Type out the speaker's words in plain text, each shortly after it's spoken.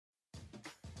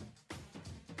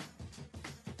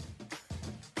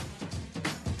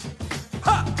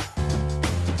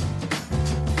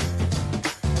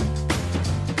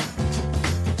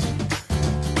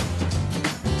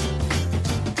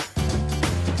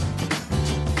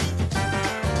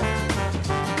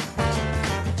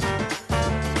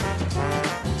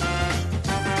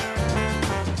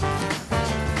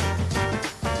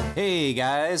Hey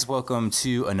guys, welcome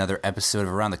to another episode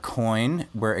of Around the Coin.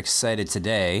 We're excited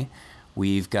today.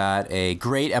 We've got a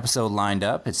great episode lined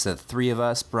up. It's the three of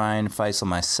us, Brian, Faisal,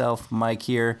 myself, Mike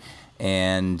here.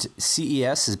 And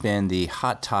CES has been the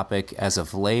hot topic as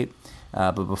of late.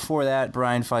 But before that,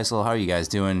 Brian, Faisal, how are you guys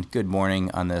doing? Good morning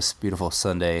on this beautiful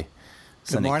Sunday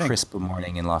crisp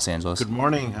morning in Los Angeles. Good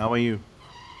morning. How are you?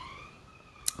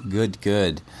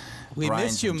 Good. We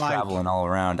Brian's missed you, been Mike. traveling all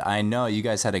around. I know you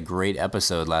guys had a great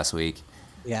episode last week.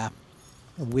 Yeah.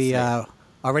 We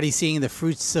already seeing the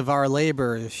fruits of our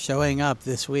labor showing up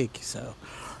this week. So,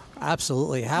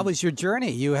 absolutely. How was your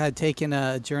journey? You had taken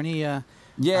a journey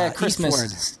Christmas.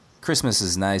 eastward. Christmas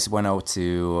is nice. Went out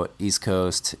to East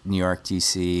Coast, New York,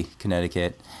 DC,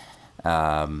 Connecticut.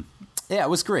 It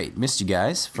was great. Missed you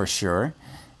guys for sure.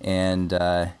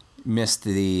 And missed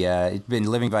been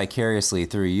living vicariously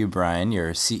through you, Brian,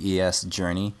 your CES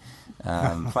journey.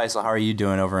 Faisal, how are you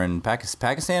doing over in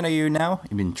Pakistan? Are you now?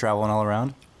 You've been traveling all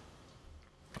around?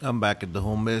 I'm back at the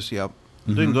home base. Yep,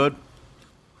 doing good.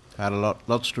 Had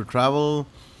lots to travel.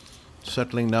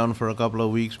 Settling down for a couple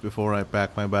of weeks before I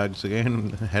pack my bags again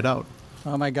and head out.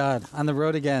 Oh my God, on the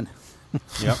road again.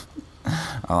 Yep.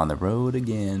 On the road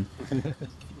again.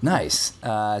 Nice.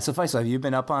 So Faisal, have you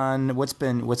been up on what's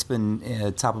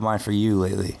been top of mind for you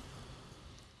lately?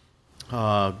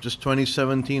 Just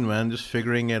 2017, man. Just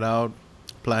figuring it out,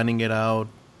 planning it out.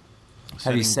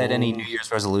 Have you set any goals. New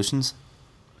Year's resolutions?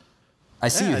 I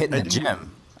see you hitting the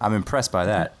gym. I'm impressed by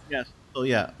that. Yes.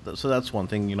 So that's one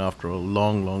thing, after a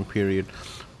long period.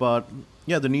 But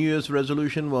yeah, the New Year's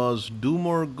resolution was do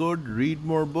more good, read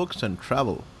more books, and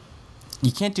travel.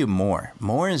 You can't do more.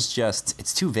 More is just,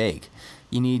 it's too vague.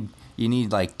 You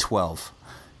need like 12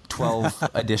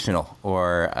 additional,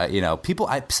 or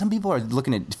some people are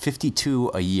looking at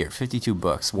 52 a year, 52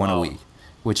 books, one a week,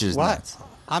 which is nuts.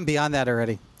 I'm beyond that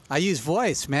already. I use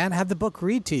voice, man. Have the book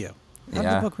read to you.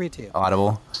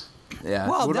 Audible. Yeah.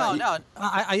 Well, no.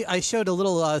 I showed a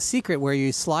little secret where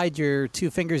you slide your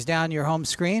two fingers down your home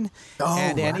screen,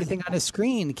 and anything on a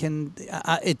screen can.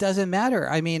 It doesn't matter.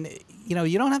 I mean,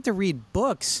 you don't have to read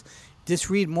books.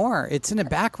 Just read more. It's in the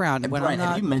background. And Brian,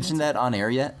 have you mentioned that on air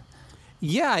yet?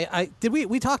 Yeah, I did.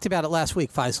 We talked about it last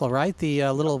week, Faisal, right? The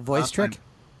little voice trick.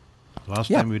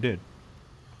 Last time we did.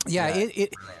 Yeah,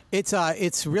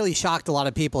 it's really shocked a lot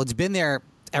of people. It's been there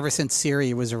ever since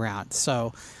Siri was around.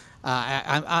 So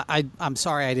I'm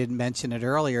sorry I didn't mention it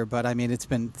earlier, but I mean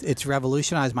it's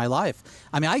revolutionized my life.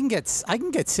 I mean I can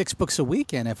get 6 books a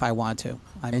week in if I want to.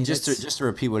 And just to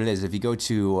repeat what it is, if you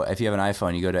have an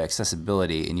iPhone, you go to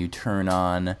accessibility and you turn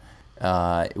on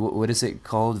what is it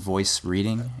called? Voice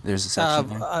reading. There's a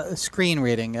section screen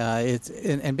reading.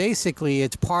 And basically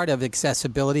it's part of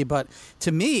accessibility, but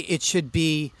to me it should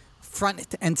be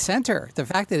front and center. The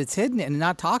fact that it's hidden and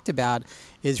not talked about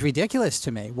is ridiculous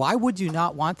to me. Why would you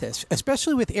not want this,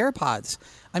 especially with AirPods?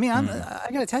 I mean, I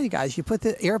got to tell you guys, you put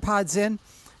the AirPods in,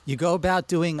 you go about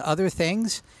doing other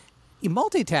things, you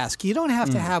multitask. You don't have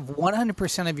to have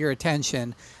 100% of your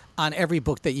attention on every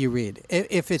book that you read.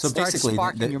 If it starts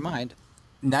sparking your mind.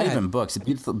 Not even books.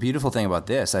 The beautiful thing about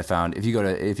this, I found, if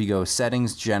you go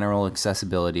settings, general,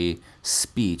 accessibility,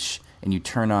 speech, and you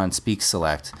turn on speak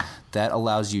select, that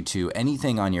allows you to,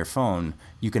 anything on your phone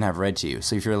you can have read to you.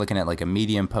 So if you're looking at like a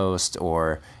Medium post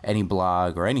or any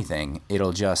blog or anything,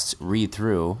 it'll just read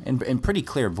through in pretty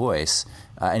clear voice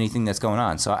anything that's going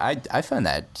on. So I find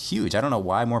that huge. I don't know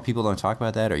why more people don't talk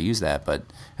about that or use that, but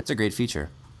that's a great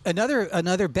feature.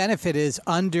 Another benefit is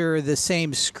under the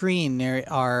same screen there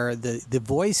are the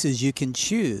voices you can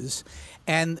choose.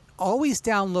 And always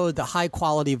download the high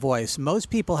quality voice.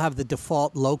 Most people have the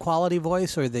default low quality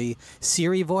voice or the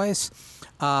Siri voice.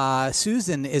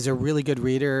 Susan is a really good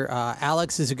reader.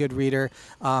 Alex is a good reader.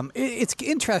 It's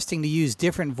interesting to use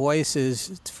different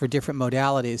voices for different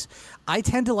modalities. I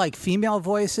tend to like female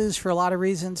voices for a lot of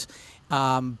reasons.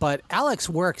 But Alex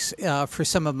works for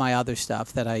some of my other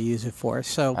stuff that I use it for.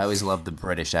 So I always love the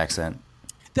British accent.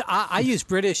 I use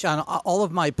British on all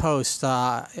of my posts.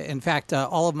 In fact,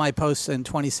 all of my posts in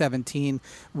 2017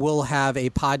 will have a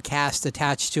podcast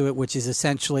attached to it, which is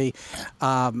essentially,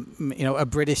 a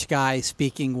British guy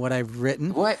speaking what I've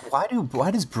written. Why do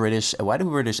British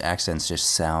accents just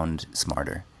sound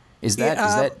smarter? Is that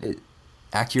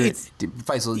accurate?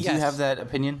 Faisal, do you have that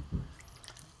opinion?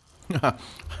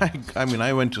 I mean,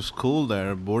 I went to school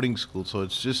there, boarding school, so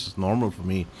it's just normal for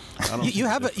me. You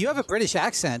have a British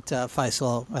accent,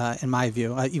 Faisal. In my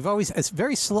view, it's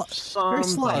very slow.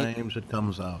 Sometimes it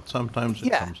comes out. Sometimes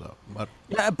it comes out.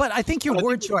 But I think your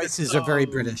word choices are very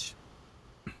British.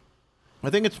 I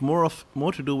think it's more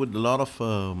to do with a lot of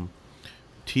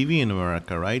TV in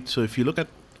America, right? So if you look at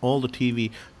all the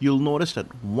TV, you'll notice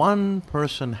that one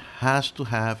person has to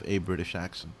have a British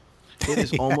accent. It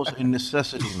is almost a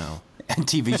necessity now. And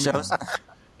TV shows.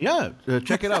 Yeah,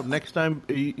 check it out. Next time,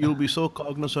 you'll be so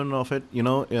cognizant of it.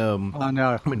 Oh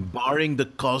no. I mean, barring the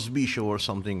Cosby Show or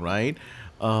something, right?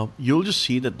 You'll just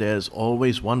see that there's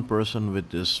always one person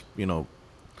with this,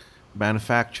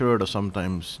 manufactured or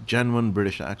sometimes genuine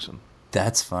British accent.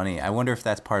 That's funny. I wonder if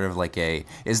that's part of like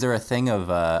is there a thing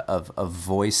of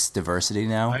voice diversity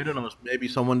now? I don't know. Maybe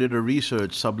someone did a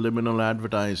research, subliminal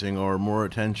advertising or more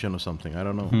attention or something. I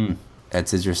don't know.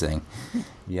 That's interesting.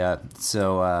 Yeah.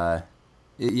 So,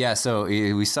 so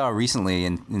we saw recently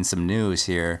in some news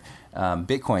here,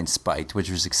 Bitcoin spiked, which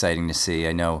was exciting to see.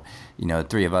 I know,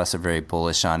 three of us are very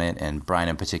bullish on it, and Brian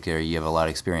in particular, you have a lot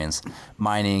of experience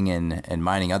mining and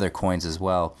mining other coins as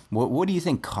well. What do you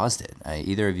think caused it?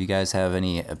 Either of you guys have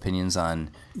any opinions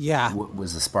on what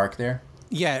was the spark there?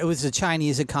 Yeah, it was the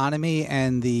Chinese economy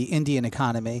and the Indian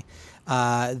economy.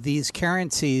 These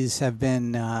currencies have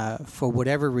been, for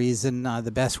whatever reason,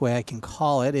 the best way I can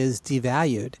call it is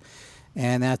devalued.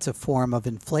 And that's a form of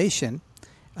inflation.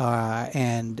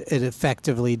 And it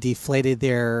effectively deflated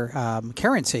their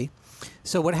currency.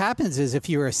 So what happens is if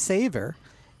you're a saver,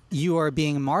 you are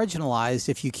being marginalized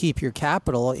if you keep your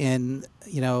capital in,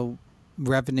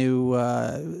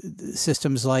 revenue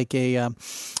systems like a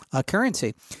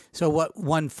currency. So what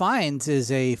one finds is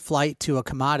a flight to a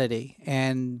commodity,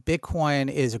 and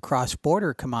Bitcoin is a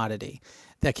cross-border commodity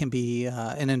that can be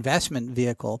an investment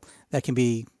vehicle that can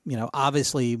be,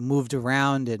 obviously moved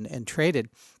around and traded.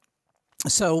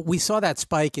 So we saw that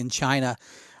spike in China.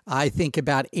 I think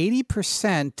about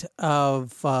 80%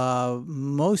 of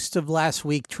most of last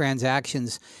week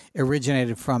transactions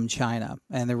originated from China,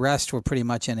 and the rest were pretty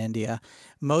much in India.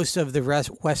 Most of the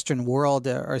Western world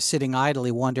are sitting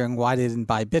idly wondering why they didn't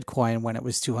buy Bitcoin when it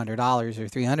was $200 or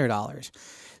 $300.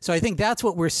 So I think that's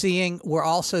what we're seeing. We're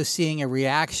also seeing a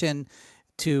reaction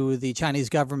to the Chinese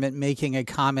government making a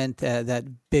comment that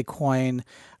Bitcoin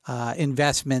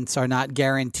investments are not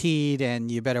guaranteed and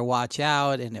you better watch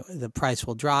out and the price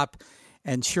will drop.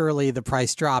 And surely the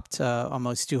price dropped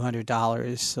almost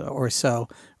 $200 or so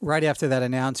right after that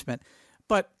announcement.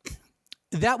 But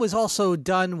that was also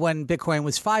done when Bitcoin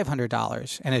was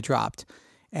 $500 and it dropped.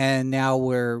 And now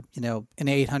we're, in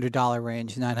 $800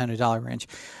 range, $900 range.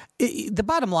 The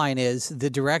bottom line is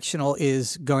the directional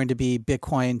is going to be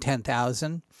Bitcoin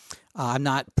 10,000. I'm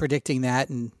not predicting that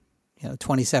in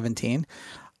 2017.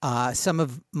 Some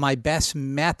of my best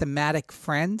mathematic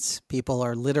friends, people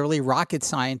are literally rocket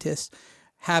scientists,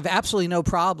 have absolutely no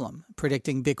problem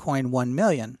predicting Bitcoin 1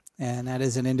 million. And that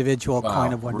is an individual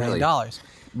coin of $1 million.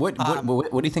 What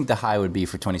do you think the high would be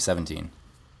for 2017?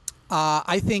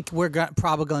 I think we're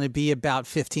probably going to be about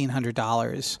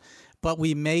 $1,500, but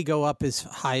we may go up as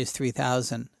high as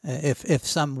 3,000 if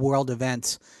some world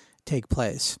events take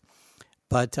place.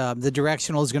 But the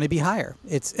directional is going to be higher.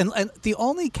 And the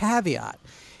only caveat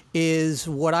is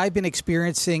what I've been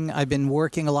experiencing. I've been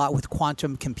working a lot with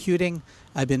quantum computing.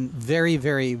 I've been very,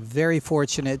 very, very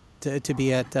fortunate to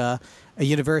be at a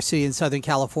university in Southern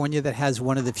California that has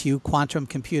one of the few quantum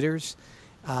computers.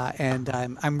 And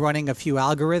I'm running a few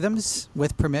algorithms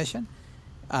with permission.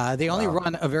 They only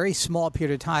run a very small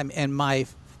period of time. And my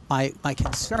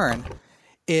concern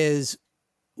is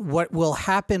what will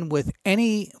happen with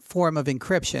any form of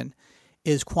encryption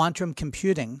is quantum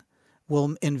computing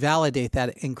will invalidate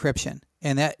that encryption.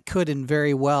 And that could and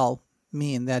very well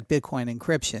mean that Bitcoin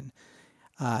encryption,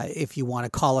 if you want to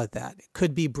call it that,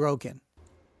 could be broken.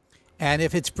 And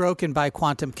if it's broken by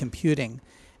quantum computing,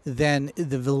 then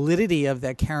the validity of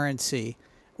that currency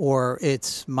or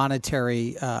its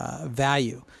monetary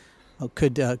value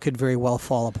could very well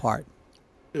fall apart.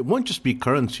 It won't just be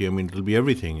currency. I mean, it'll be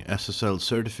everything. SSL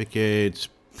certificates,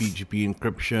 PGP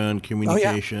encryption,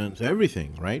 communications,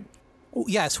 everything, right?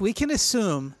 Yes, we can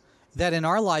assume that in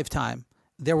our lifetime,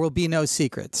 there will be no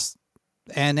secrets.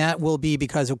 And that will be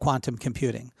because of quantum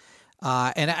computing.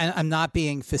 And I'm not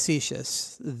being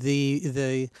facetious.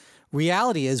 The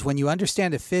reality is when you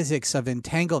understand the physics of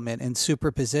entanglement and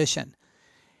superposition,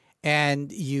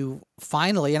 and you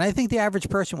finally, and I think the average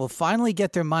person will finally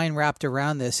get their mind wrapped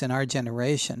around this in our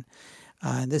generation,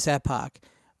 in this epoch,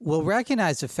 will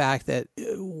recognize the fact that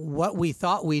what we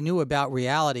thought we knew about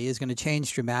reality is going to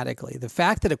change dramatically. The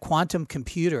fact that a quantum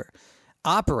computer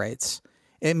operates,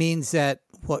 it means that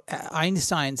what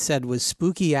Einstein said was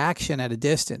spooky action at a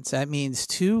distance. That means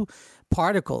two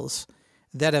particles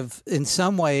that have in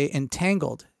some way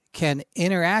entangled can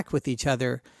interact with each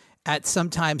other at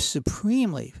sometimes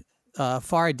supremely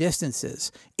far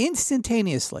distances,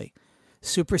 instantaneously,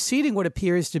 superseding what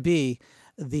appears to be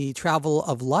the travel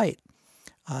of light.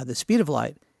 the speed of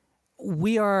light,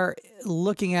 we are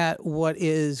looking at what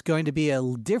is going to be a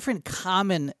different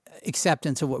common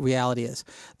acceptance of what reality is.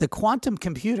 The quantum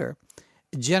computer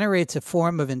generates a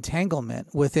form of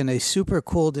entanglement within a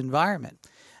supercooled environment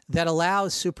that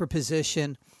allows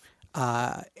superposition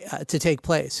to take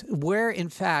place, where in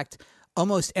fact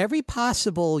almost every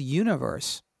possible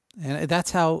universe, and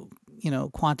that's how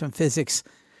quantum physics,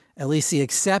 at least the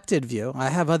accepted view, I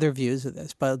have other views of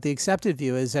this, but the accepted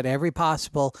view is that every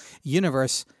possible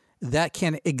universe that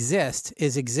can exist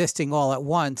is existing all at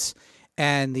once,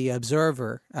 and the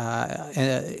observer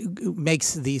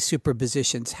makes these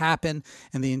superpositions happen,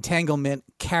 and the entanglement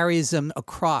carries them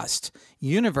across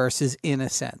universes in a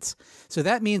sense. So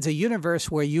that means a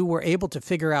universe where you were able to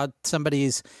figure out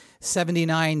somebody's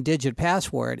 79-digit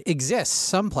password exists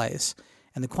someplace,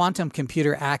 and the quantum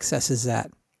computer accesses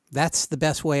that. That's the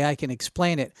best way I can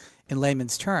explain it in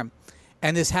layman's term.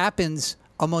 And this happens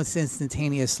almost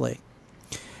instantaneously.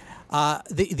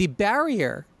 The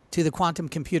barrier to the quantum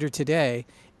computer today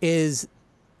is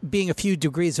being a few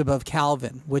degrees above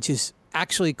Kelvin, which is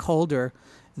actually colder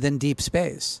than deep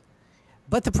space.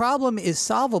 But the problem is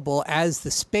solvable as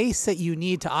the space that you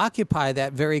need to occupy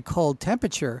that very cold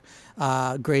temperature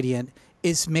gradient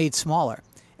is made smaller.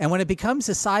 And when it becomes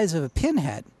the size of a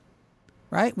pinhead,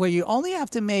 right, where you only have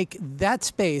to make that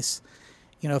space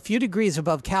a few degrees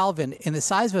above Kelvin in the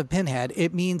size of a pinhead,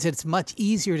 it means it's much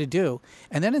easier to do.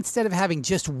 And then instead of having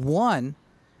just one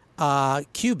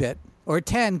qubit or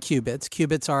 10 qubits,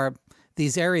 qubits are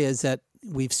these areas that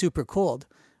we've supercooled,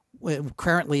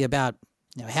 currently about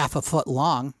half a foot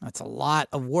long. That's a lot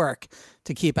of work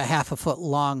to keep a half a foot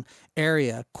long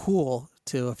area cool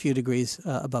to a few degrees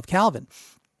above Kelvin.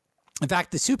 In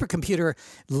fact, the supercomputer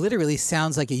literally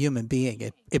sounds like a human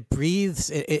being. It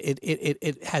breathes.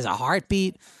 It has a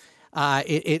heartbeat.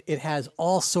 It has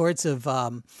all sorts of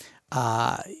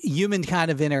human kind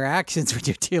of interactions when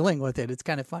you're dealing with it. It's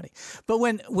kind of funny. But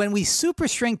when we super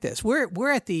shrink this,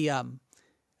 we're at the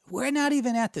we're not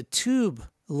even at the tube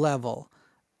level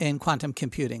in quantum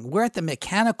computing. We're at the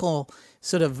mechanical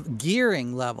sort of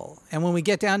gearing level. And when we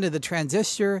get down to the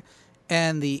transistor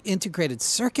and the integrated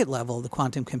circuit level of the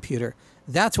quantum computer,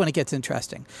 that's when it gets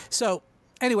interesting. So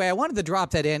anyway, I wanted to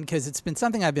drop that in because it's been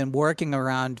something I've been working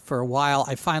around for a while.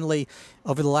 I finally,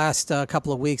 over the last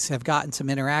couple of weeks, have gotten some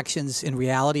interactions in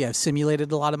reality. I've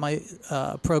simulated a lot of my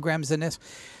programs in this.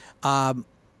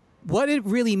 What it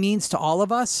really means to all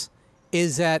of us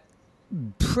is that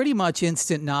pretty much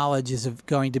instant knowledge is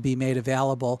going to be made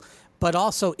available, but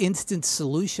also instant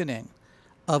solutioning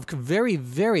of very,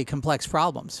 very complex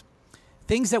problems.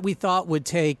 Things that we thought would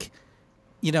take,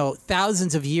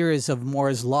 thousands of years of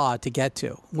Moore's law to get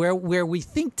to, where we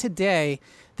think today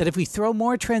that if we throw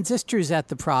more transistors at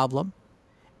the problem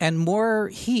and more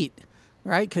heat,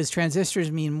 right, because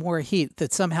transistors mean more heat,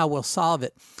 that somehow we'll solve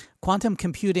it. Quantum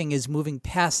computing is moving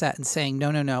past that and saying,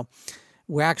 no,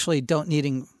 we actually don't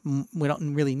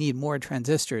really need more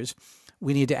transistors.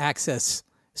 We need to access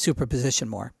superposition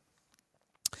more.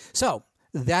 So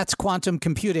that's quantum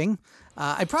computing.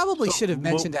 I probably should have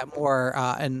mentioned that more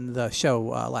in the show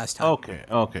last time.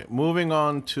 Okay. Moving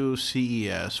on to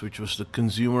CES, which was the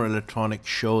Consumer Electronics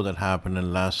Show that happened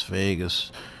in Las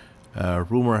Vegas.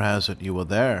 Rumor has it you were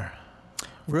there.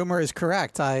 Rumor is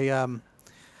correct. I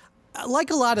like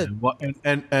a lot of...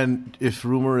 And if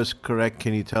rumor is correct,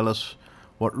 can you tell us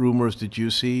what rumors did you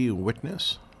see or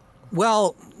witness?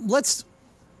 Well, let's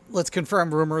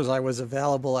confirm rumors. I was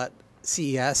available at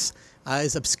CES. I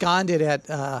was absconded at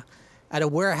a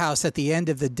warehouse at the end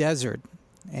of the desert,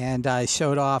 and I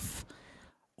showed off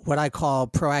what I call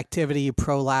proactivity,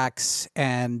 prolax,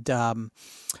 and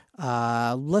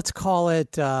let's call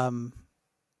it,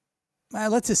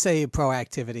 let's just say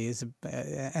proactivity is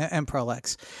and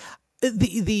prolax.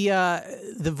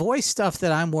 The voice stuff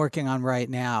that I'm working on right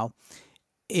now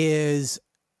is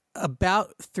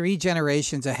about 3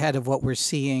 generations ahead of what we're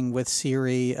seeing with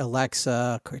Siri,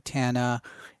 Alexa, Cortana,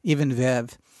 even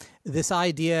Viv. This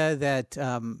idea that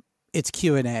it's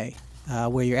Q&A,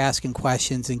 where you're asking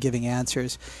questions and giving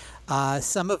answers.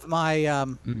 Some of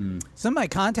my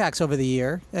contacts over the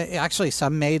year, actually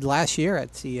some made last year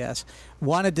at CES,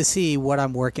 wanted to see what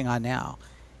I'm working on now.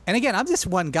 And again, I'm just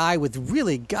one guy with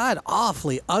really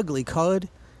god-awfully ugly code.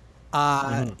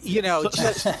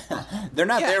 Just, they're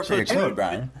not there for your code,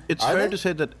 Brian. It's fair to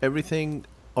say that everything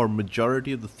or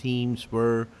majority of the themes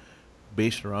were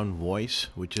based around voice,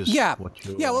 which is what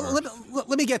you are. Well,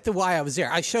 let me get to why I was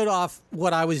there. I showed off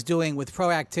what I was doing with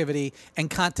proactivity and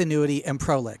continuity and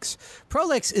prolix.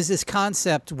 Prolix is this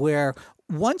concept where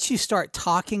once you start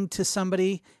talking to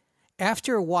somebody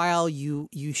after a while, you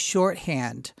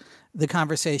shorthand the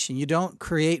conversation. You don't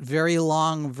create very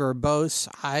long verbose.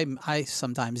 I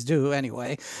sometimes do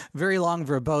anyway. Very long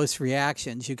verbose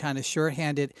reactions. You kind of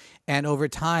shorthand it, and over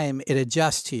time, it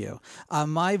adjusts to you.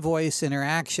 My voice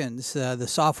interactions, the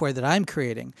software that I'm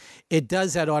creating, it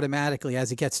does that automatically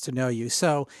as it gets to know you.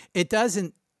 So it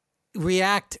doesn't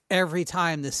react every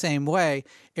time the same way.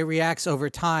 It reacts over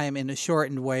time in a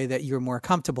shortened way that you're more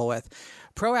comfortable with.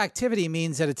 Proactivity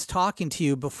means that it's talking to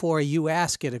you before you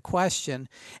ask it a question.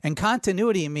 And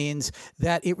continuity means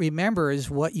that it remembers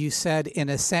what you said in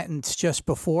a sentence just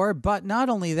before, but not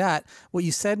only that, what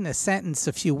you said in a sentence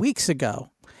a few weeks ago.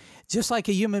 Just like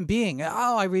a human being.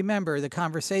 Oh, I remember the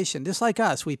conversation. Just like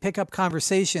us, we pick up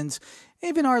conversations,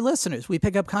 even our listeners, we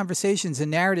pick up conversations and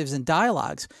narratives and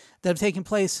dialogues that have taken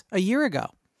place a year ago.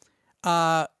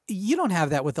 You don't have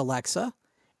that with Alexa.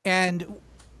 And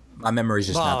my memory's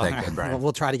just not that good, Brian.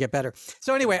 We'll try to get better.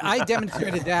 So anyway, I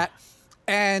demonstrated that.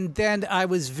 And then I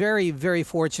was very, very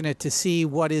fortunate to see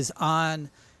what is on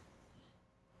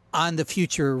the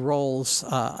future roles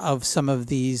of some of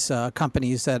these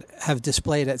companies that have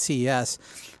displayed at CES.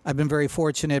 I've been very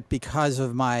fortunate because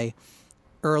of my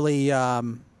early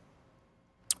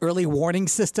warning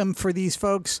system for these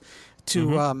folks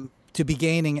to be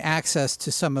gaining access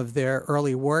to some of their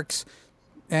early works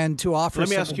and to offer. Let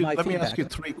me ask you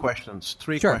three questions.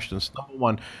 Sure. Questions. Number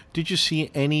one, did you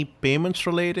see any payments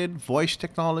related voice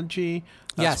technology?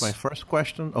 That's my first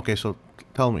question. Okay, so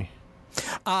tell me.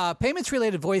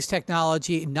 Payments-related voice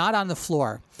technology, not on the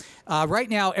floor. Right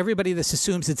now, everybody just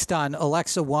assumes it's done.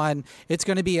 Alexa won. It's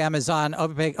going to be Amazon.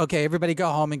 Okay, everybody go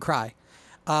home and cry.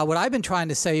 What I've been trying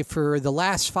to say for the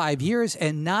last 5 years,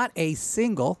 and not a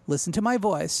single, listen to my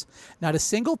voice, not a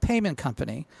single payment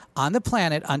company on the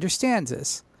planet understands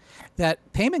this,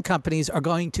 that payment companies are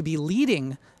going to be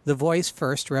leading the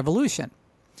voice-first revolution.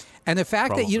 And the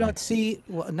fact that you don't see,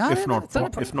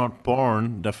 if not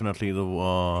porn, definitely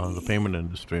the payment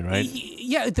industry, right?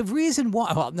 Yeah, the reason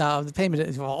why. Well, no, the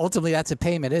payment. Well, ultimately, that's a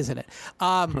payment, isn't it?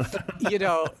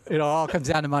 It all comes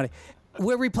down to money.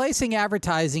 We're replacing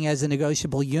advertising as a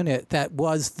negotiable unit that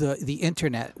was the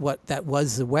internet, that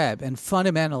was the web, and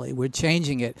fundamentally, we're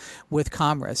changing it with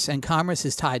commerce, and commerce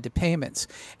is tied to payments.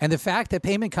 And the fact that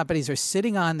payment companies are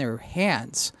sitting on their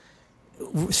hands,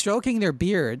 stroking their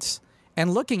beards,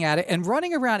 and looking at it and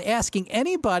running around asking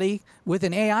anybody with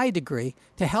an AI degree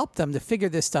to help them to figure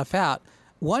this stuff out,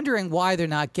 wondering why they're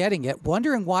not getting it,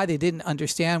 wondering why they didn't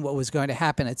understand what was going to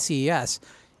happen at CES,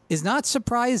 is not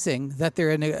surprising that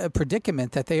they're in a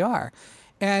predicament that they are.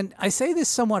 And I say this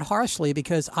somewhat harshly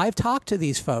because I've talked to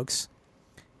these folks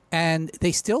and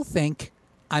they still think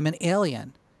I'm an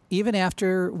alien, even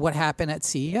after what happened at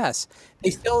CES. They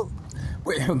still...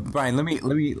 Wait, Brian, let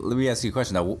me ask you a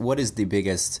question, though. What is the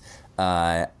biggest...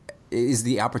 is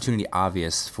the opportunity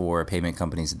obvious for payment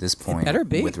companies at this point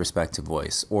with respect to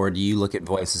voice? Or do you look at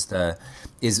voice as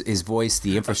is voice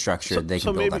the infrastructure they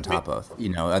can build on top of?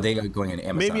 Are they going in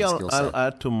Amazon maybe skill set? I'll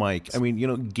add to Mike. I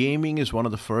mean, gaming is one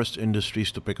of the first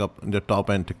industries to pick up the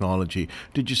top-end technology.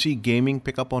 Did you see gaming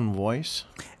pick up on voice?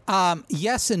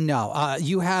 Yes and no.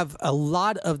 You have a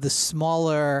lot of the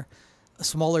smaller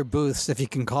booths, if you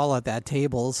can call it that,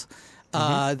 tables.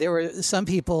 There were some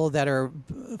people that are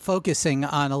focusing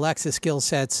on Alexa skill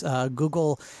sets,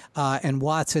 Google and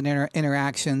Watson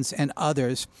interactions, and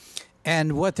others.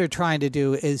 And what they're trying to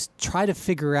do is try to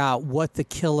figure out what the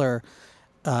killer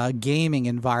gaming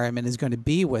environment is going to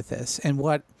be with this. And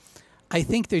what I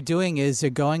think they're doing is they're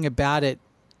going about it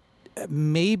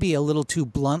maybe a little too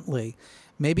bluntly.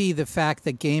 Maybe the fact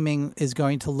that gaming is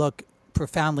going to look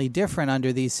profoundly different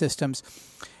under these systems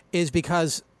is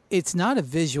because it's not a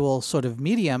visual sort of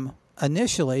medium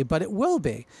initially, but it will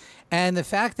be. And the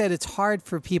fact that it's hard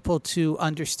for people to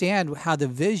understand how the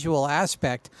visual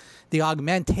aspect, the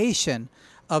augmentation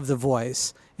of the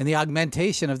voice and the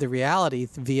augmentation of the reality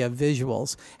via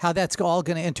visuals, how that's all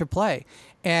going to interplay.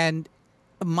 And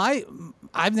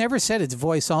I've never said it's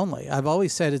voice only. I've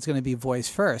always said it's going to be voice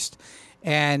first.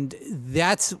 And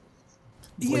that's...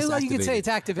 you could say it's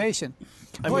activation.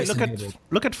 I mean,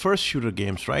 look at first shooter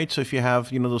games, right? So if you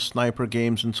have those sniper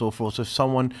games and so forth, so if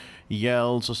someone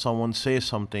yells or someone says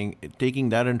something, taking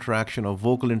that interaction or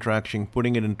vocal interaction,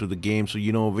 putting it into the game, so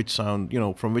you know which sound,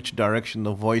 from which direction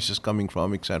the voice is coming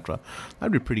from, etc.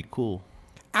 That'd be pretty cool.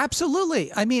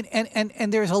 Absolutely. I mean,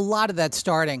 and there's a lot of that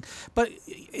starting. But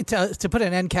to put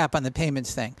an end cap on the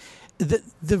payments thing,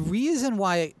 the reason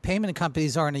why payment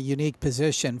companies are in a unique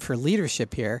position for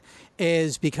leadership here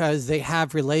is because they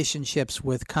have relationships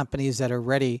with companies that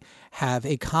already have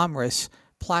a commerce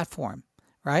platform,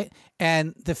 right?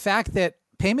 And the fact that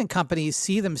payment companies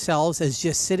see themselves as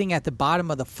just sitting at the bottom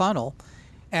of the funnel.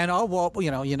 And,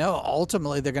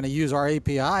 ultimately they're going to use our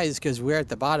APIs because we're at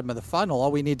the bottom of the funnel.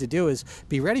 All we need to do is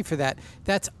be ready for that.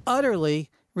 That's utterly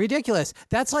ridiculous.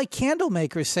 That's like candle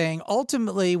makers saying,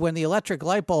 ultimately, when the electric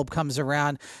light bulb comes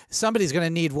around, somebody's going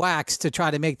to need wax to try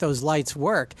to make those lights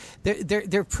work.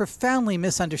 They're profoundly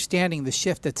misunderstanding the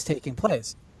shift that's taking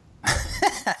place.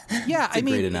 Yeah, I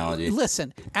mean, great analogy.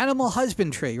 Listen, animal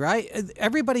husbandry, right?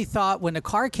 Everybody thought when the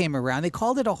car came around, they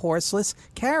called it a horseless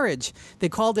carriage. They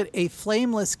called it a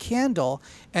flameless candle.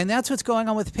 And that's what's going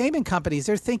on with payment companies.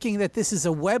 They're thinking that this is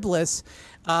a webless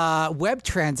web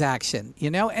transaction,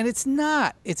 and it's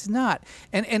not. It's not.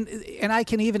 And I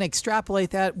can even extrapolate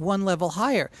that one level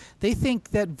higher. They think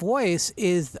that voice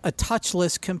is a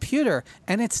touchless computer,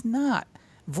 and it's not.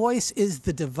 Voice is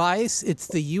the device, it's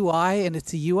the UI, and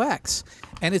it's the UX.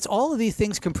 And it's all of these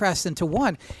things compressed into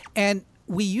one. And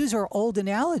we use our old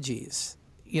analogies,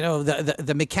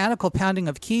 the mechanical pounding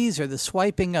of keys or the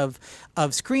swiping of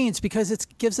screens because it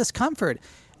gives us comfort.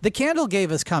 The candle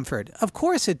gave us comfort. Of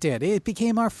course it did. It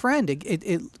became our friend.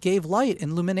 It gave light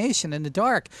and illumination in the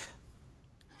dark.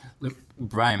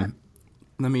 Brian,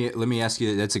 let me ask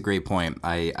you. That's a great point.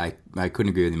 I couldn't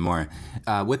agree with you more.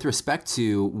 With respect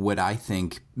to what I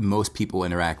think most people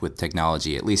interact with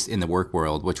technology, at least in the work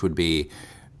world, which would be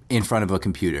in front of a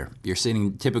computer.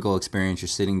 Typical experience, you're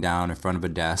sitting down in front of a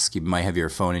desk. You might have your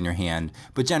phone in your hand,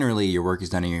 but generally your work is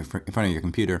done in front of your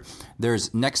computer.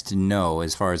 There's next to no,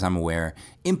 as far as I'm aware,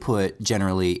 input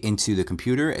generally into the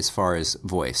computer as far as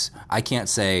voice. I can't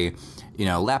say,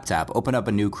 laptop, open up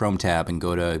a new Chrome tab and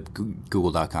go to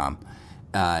google.com.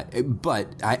 But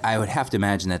I would have to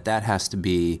imagine that has to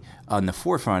be on the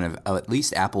forefront of at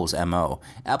least Apple's MO.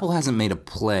 Apple hasn't made a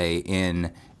play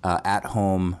in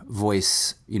at-home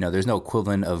voice. There's no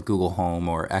equivalent of Google Home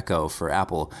or Echo for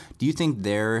Apple. Do you think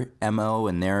their MO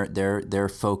and their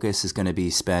focus is going to be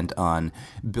spent on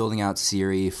building out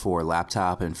Siri for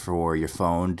laptop and for your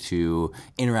phone to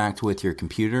interact with your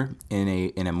computer in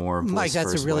a more voice-first way? Mike,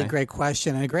 that's a really great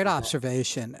question and a great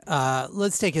observation.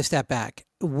 Let's take a step back.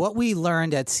 What we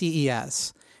learned at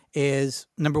CES is,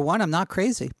 number one, I'm not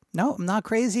crazy. No, I'm not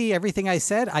crazy. Everything I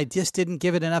said, I just didn't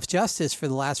give it enough justice for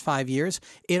the last 5 years.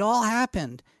 It all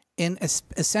happened in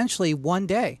essentially one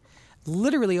day,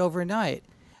 literally overnight.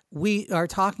 We are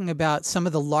talking about some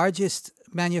of the largest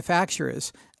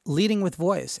manufacturers leading with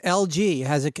voice. LG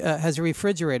has a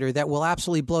refrigerator that will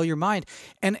absolutely blow your mind.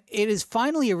 And it is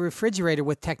finally a refrigerator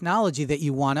with technology that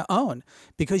you want to own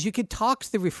because you can talk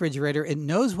to the refrigerator. It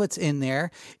knows what's in there.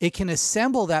 It can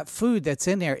assemble that food that's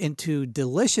in there into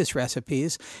delicious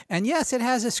recipes. And yes, it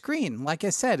has a screen. Like I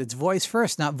said, it's voice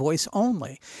first, not voice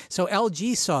only. So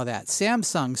LG saw that.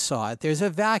 Samsung saw it. There's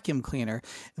a vacuum cleaner.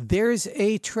 There's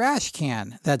a trash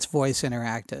can that's voice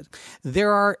interacted.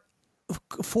 There are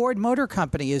Ford Motor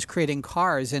Company is creating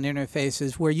cars and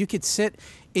interfaces where you could sit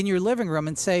in your living room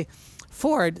and say,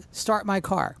 Ford, start my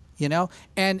car,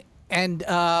 and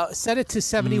set it to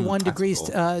 71 degrees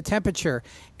temperature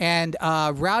and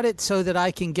route it so that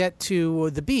I can get to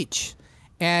the beach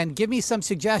and give me some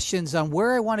suggestions on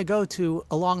where I want to go to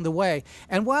along the way.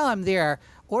 And while I'm there,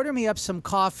 order me up some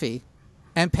coffee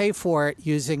and pay for it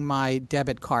using my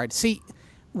debit card. See,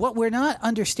 what we're not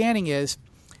understanding is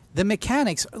the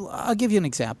mechanics. I'll give you an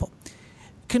example.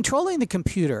 Controlling the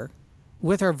computer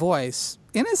with our voice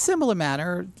in a similar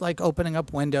manner, like opening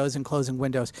up windows and closing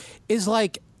windows, is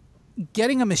like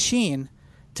getting a machine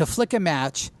to flick a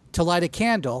match to light a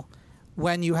candle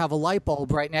when you have a light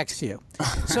bulb right next to you.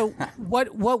 So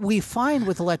what we find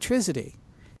with electricity,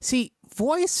 see,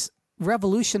 voice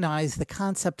revolutionized the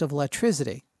concept of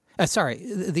electricity.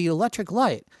 The electric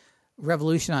light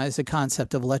revolutionized the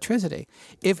concept of electricity.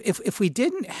 If we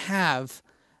didn't have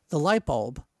the light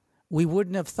bulb, we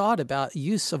wouldn't have thought about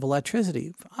use of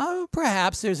electricity.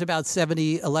 Perhaps there's about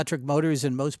 70 electric motors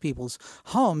in most people's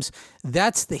homes.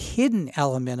 That's the hidden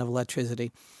element of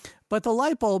electricity. But the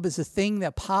light bulb is a thing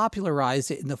that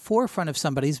popularized it in the forefront of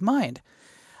somebody's mind.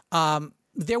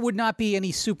 There would not be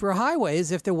any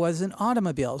superhighways if there wasn't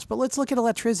automobiles. But let's look at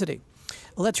electricity.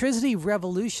 Electricity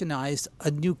revolutionized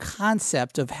a new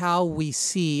concept of how we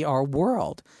see our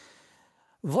world.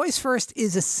 Voice first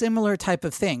is a similar type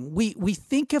of thing. We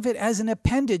think of it as an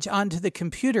appendage onto the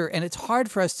computer, and it's hard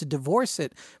for us to divorce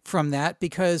it from that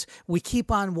because we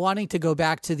keep on wanting to go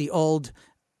back to the old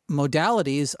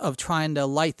modalities of trying to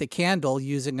light the candle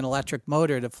using an electric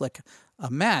motor to flick a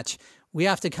match. We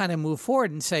have to kind of move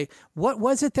forward and say, what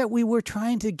was it that we were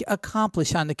trying to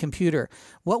accomplish on the computer?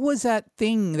 What was that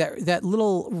thing, that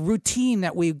little routine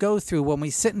that we go through when we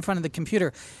sit in front of the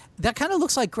computer? That kind of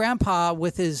looks like Grandpa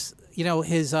with his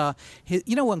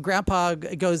when Grandpa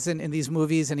goes in these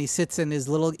movies and he sits in his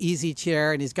little easy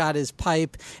chair and he's got his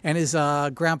pipe and his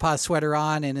grandpa sweater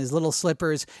on and his little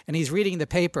slippers and he's reading the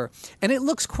paper and it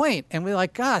looks quaint and we're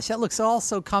like, gosh, that looks all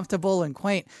so comfortable and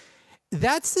quaint.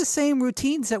 That's the same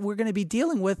routines that we're going to be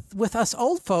dealing with us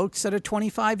old folks that are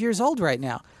 25 years old right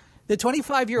now. The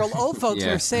 25-year-old old folks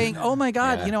are saying, oh, my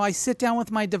God, I sit down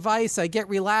with my device, I get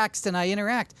relaxed, and I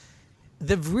interact.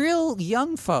 The real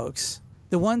young folks,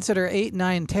 the ones that are 8,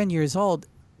 9, 10 years old,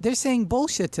 they're saying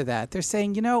bullshit to that. They're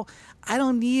saying, I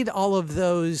don't need all of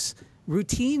those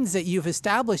routines that you've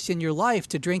established in your life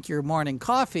to drink your morning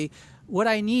coffee. What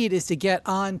I need is to get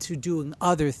on to doing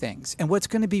other things. And what's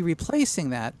going to be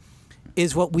replacing that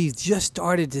is what we've just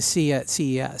started to see at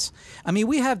CES. I mean,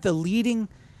 we have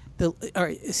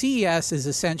CES is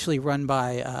essentially run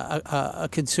by a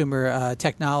consumer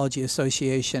technology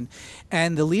association,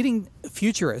 and the leading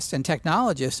futurist and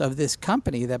technologist of this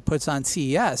company that puts on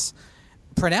CES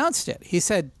pronounced it. He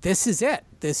said, this is it.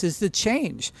 This is the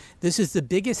change. This is the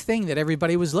biggest thing that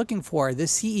everybody was looking for.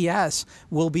 This CES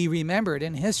will be remembered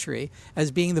in history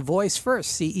as being the voice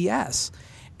first CES.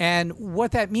 And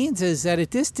what that means is that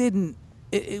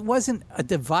it wasn't a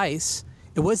device.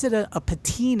 It wasn't a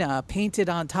patina painted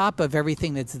on top of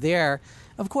everything that's there.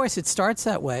 Of course, it starts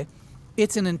that way.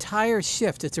 It's an entire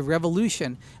shift. It's a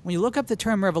revolution. When you look up the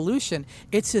term revolution,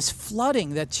 it's this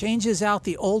flooding that changes out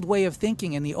the old way of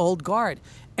thinking and the old guard.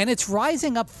 And it's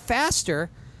rising up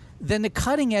faster than the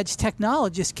cutting-edge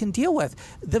technologists can deal with.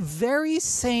 The very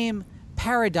same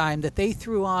paradigm that they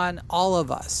threw on all of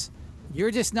us.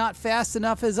 You're just not fast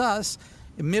enough as us.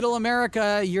 In Middle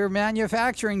America, your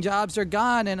manufacturing jobs are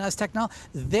gone, and us technology.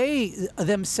 They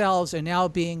themselves are now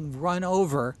being run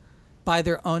over by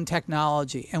their own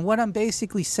technology. And what I'm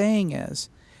basically saying is,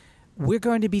 we're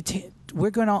going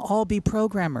to all be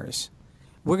programmers.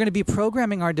 We're going to be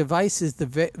programming our devices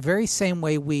the very same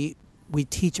way we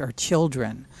teach our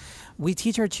children. We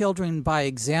teach our children by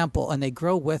example, and they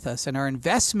grow with us. And our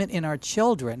investment in our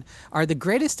children are the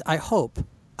greatest, I hope,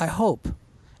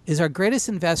 is our greatest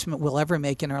investment we'll ever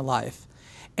make in our life.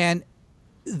 And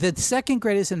the second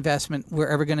greatest investment we're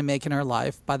ever going to make in our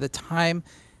life by the time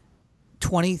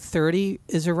 2030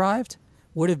 is arrived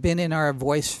would have been in our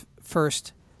voice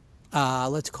first,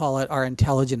 let's call it our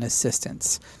intelligent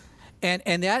assistants.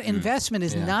 And that investment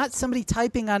is not somebody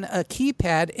typing on a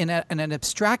keypad in an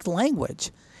abstract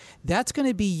language. That's going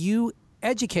to be you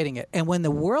educating it. And when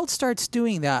the world starts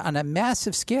doing that on a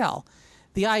massive scale,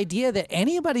 the idea that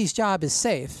anybody's job is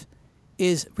safe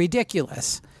is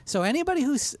ridiculous. So anybody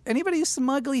who's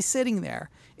smugly sitting there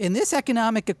in this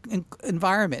economic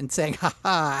environment and saying, "Ha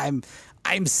ha,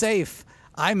 I'm safe.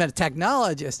 I'm a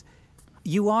technologist."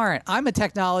 You aren't. I'm a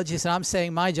technologist, and I'm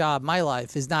saying my job, my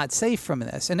life is not safe from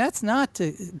this, and that's not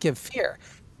to give fear.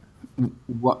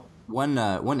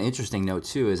 One interesting note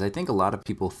too is I think a lot of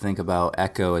people think about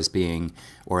Echo as being,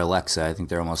 or Alexa. I think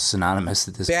they're almost synonymous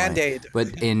at this Band-Aid. point.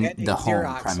 But in Band-Aid the home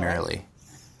Xerox, primarily. Right?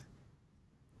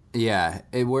 Yeah,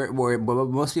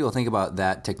 most people think about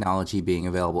that technology being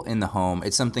available in the home.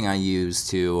 It's something I use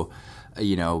to,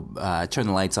 turn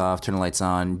the lights off, turn the lights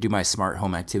on, do my smart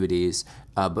home activities.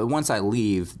 But once I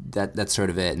leave, that's sort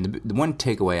of it. And the one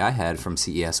takeaway I had from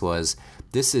CES was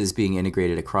this is being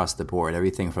integrated across the board.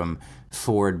 Everything from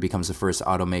Ford becomes the first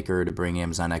automaker to bring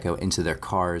Amazon Echo into their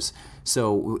cars.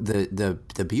 So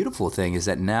the beautiful thing is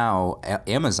that now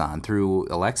Amazon, through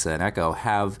Alexa and Echo,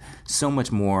 have so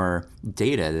much more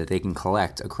data that they can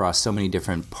collect across so many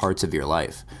different parts of your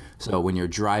life. So when you're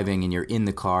driving and you're in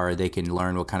the car, they can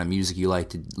learn what kind of music you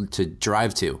like to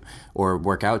drive to or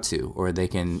work out to, or they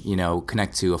can,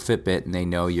 connect to a Fitbit and they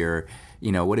know your,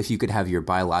 what if you could have your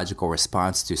biological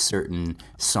response to certain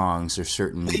songs or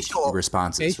certain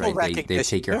responses, right? They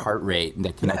take your heart rate and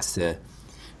that connects to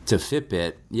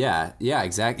Fitbit. Yeah,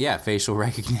 exactly. Yeah, facial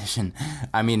recognition.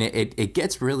 I mean, it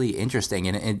gets really interesting.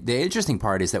 And the interesting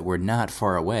part is that we're not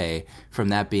far away from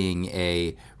that being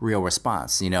a real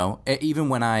response. Even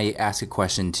when I ask a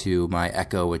question to my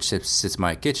Echo, which sits in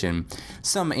my kitchen,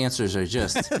 some answers are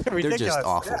just, they're just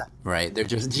awful, right?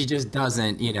 She just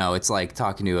doesn't, it's like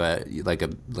talking to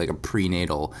a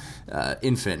prenatal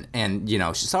infant.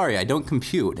 And, sorry, I don't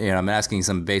compute. I'm asking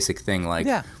some basic thing like,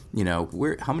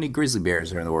 how many grizzly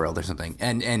bears are in the world or something?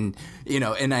 And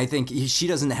I think she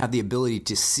doesn't have the ability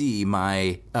to see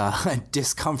my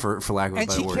discomfort, for lack of a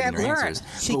better word, in her answers.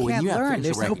 She can't learn.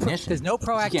 There's no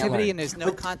proactivity and there's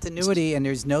no continuity and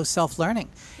there's no self-learning.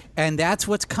 And that's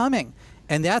what's coming.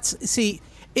 And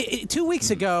 2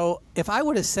 weeks ago, if I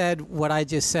would have said what I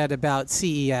just said about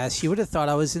CES, you would have thought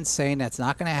I was insane. That's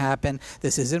not going to happen.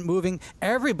 This isn't moving.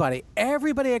 Everybody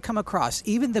I come across,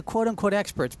 even the quote-unquote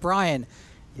experts, Brian,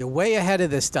 you're way ahead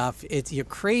of this stuff. You're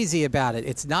crazy about it.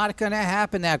 It's not going to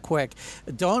happen that quick.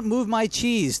 Don't move my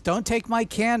cheese. Don't take my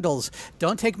candles.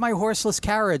 Don't take my horseless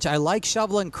carriage. I like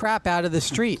shoveling crap out of the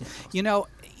street. You know,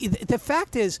 the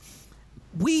fact is,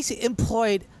 we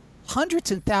employed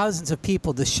hundreds and thousands of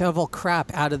people to shovel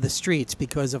crap out of the streets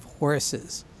because of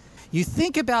horses. You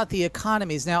think about the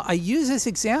economies. Now, I use this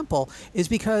example is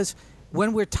because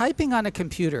when we're typing on a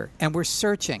computer and we're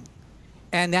searching,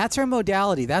 and that's our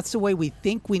modality. That's the way we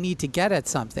think we need to get at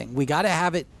something. We got to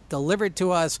have it delivered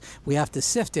to us. We have to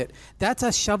sift it. That's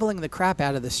us shoveling the crap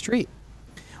out of the street.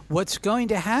 What's going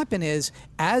to happen is,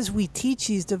 as we teach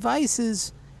these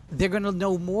devices, they're going to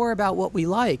know more about what we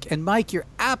like. And Mike, you're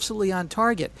absolutely on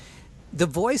target. The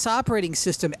voice operating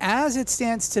system, as it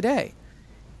stands today,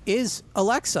 is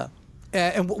Alexa.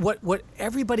 And what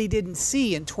everybody didn't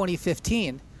see in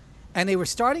 2015, and they were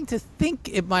starting to think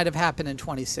it might have happened in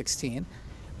 2016,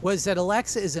 was that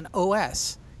Alexa is an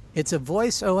OS. It's a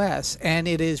voice OS, and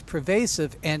it is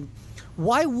pervasive. And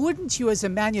why wouldn't you, as a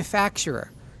manufacturer,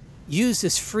 use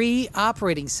this free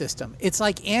operating system? It's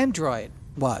like Android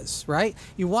was, right?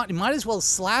 You might as well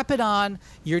slap it on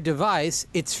your device.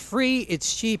 It's free,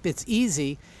 it's cheap, it's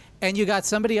easy. And you got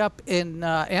somebody up in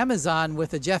Amazon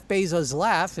with a Jeff Bezos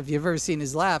laugh. If you've ever seen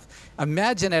his laugh,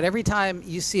 imagine it every time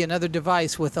you see another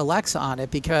device with Alexa on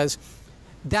it, because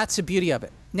that's the beauty of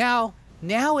it. Now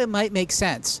it might make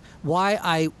sense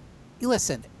why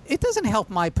listen, it doesn't help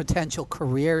my potential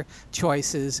career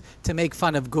choices to make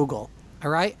fun of Google, all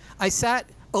right? I sat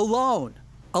alone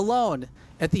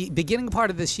at the beginning part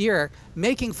of this year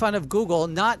making fun of Google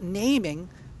not naming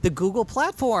the Google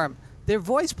platform, their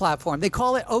voice platform. They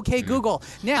call it OK Google.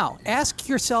 Now, ask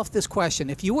yourself this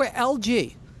question. If you were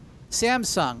LG,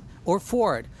 Samsung, or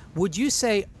Ford, would you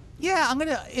say, yeah, I'm going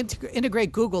to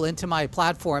integrate Google into my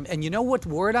platform, and you know what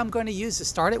word I'm going to use to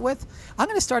start it with? I'm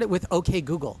going to start it with OK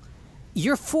Google.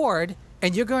 You're Ford,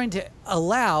 and you're going to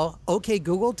allow OK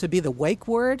Google to be the wake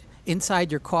word inside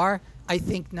your car? I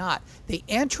think not. They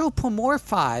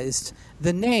anthropomorphized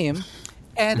the name,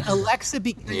 and Alexa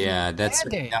became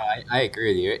I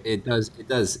agree with you.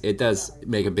 It does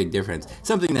make a big difference.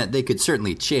 Something that they could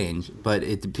certainly change, but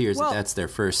it appears that that's their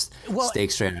first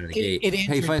stake straight out of the gate. It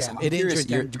injured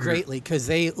them greatly because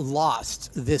they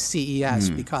lost this CES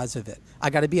because of it. I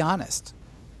got to be honest.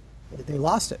 They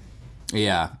lost it.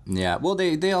 Yeah. Well,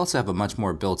 they also have a much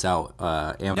more built out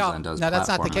Amazon does. No, that's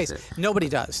not the case. Nobody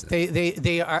does.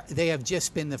 They have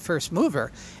just been the first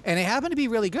mover, and they happen to be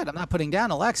really good. I'm not putting down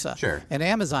Alexa and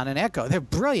Amazon and Echo. They're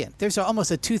brilliant. There's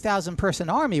almost a 2,000 person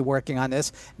army working on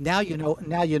this. Now you know.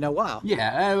 Wow.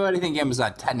 Yeah, but I think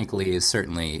Amazon technically is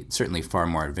certainly far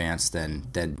more advanced than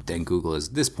Google is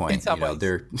at this point. In some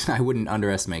ways. I wouldn't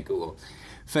underestimate Google.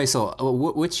 Faisal,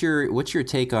 what's your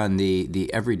take on the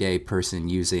everyday person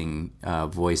using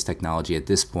voice technology at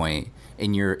this point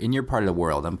in your part of the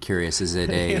world? I'm curious. Is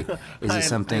it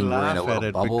something we're in a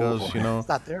little bubble? Because, it's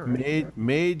not there, right?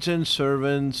 Maids and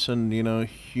servants and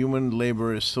human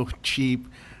labor is so cheap.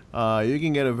 You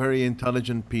can get a very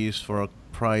intelligent piece for a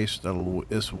price that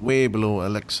is way below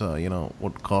Alexa.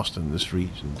 What cost in this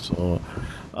region. So,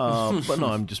 but no,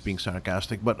 I'm just being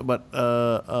sarcastic. But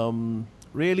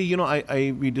really,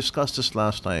 we discussed this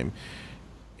last time.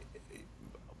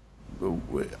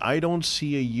 I don't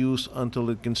see a use until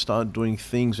it can start doing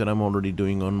things that I'm already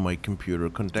doing on my computer.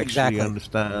 Contextually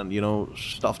understand,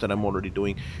 stuff that I'm already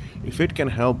doing. If it can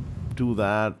help do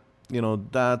that,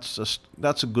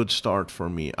 that's a good start for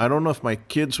me. I don't know if my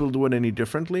kids will do it any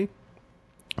differently,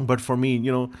 but for me,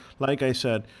 like I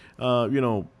said,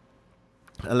 Alexa,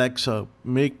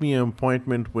 make me an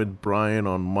appointment with Brian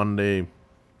on Monday.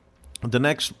 The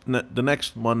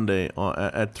next Monday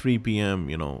at 3 p.m.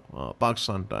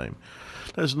 Pakistan time.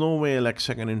 There's no way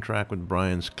Alexa can interact with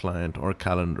Brian's client or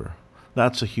calendar.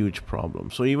 That's a huge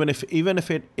problem. So even if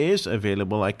it is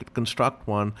available, I could construct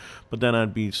one, but then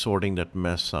I'd be sorting that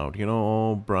mess out.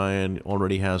 Brian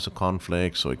already has a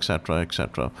conflict, so etc.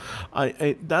 etc.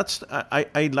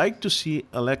 I like to see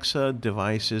Alexa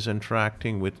devices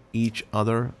interacting with each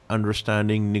other,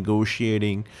 understanding,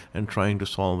 negotiating, and trying to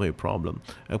solve a problem.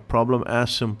 A problem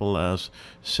as simple as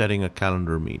setting a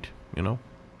calendar meet.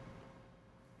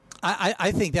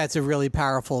 I think that's a really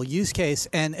powerful use case.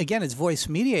 And again, it's voice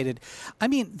mediated. I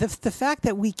mean, the fact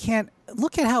that we can't,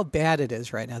 look at how bad it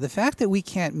is right now. The fact that we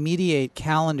can't mediate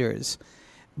calendars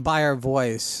by our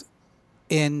voice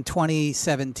in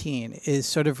 2017 is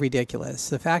sort of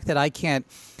ridiculous. The fact that I can't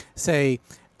say,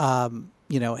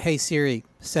 hey Siri,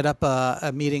 set up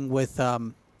a meeting with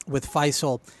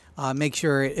Faisal. Make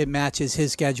sure it matches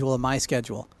his schedule and my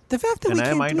schedule. The fact that And we I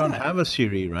can't might do not that, have a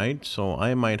Siri, right? So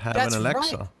I might have that's an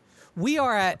Alexa.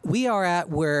 right. We are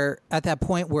at that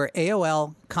point where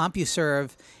AOL,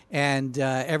 CompuServe, and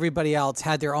everybody else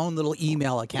had their own little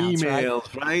email accounts.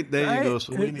 Emails, right? There you go.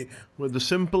 So we need, with the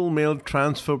simple mail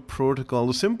transfer protocol,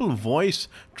 the simple voice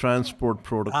transport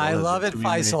protocol. I love it, to be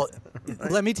Faisal.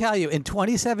 made. Let me tell you, in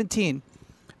 2017,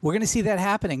 we're going to see that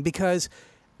happening because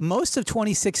most of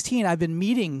 2016, I've been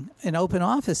meeting in open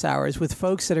office hours with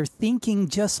folks that are thinking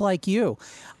just like you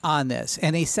on this.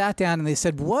 And they sat down and they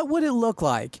said, what would it look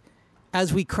like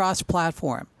as we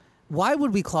cross-platform? Why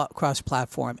would we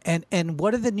cross-platform? And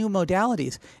what are the new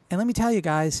modalities? And let me tell you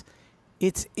guys,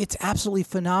 it's absolutely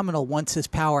phenomenal once this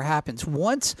power happens.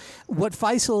 Once, what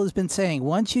Faisal has been saying,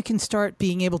 once you can start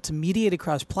being able to mediate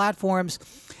across platforms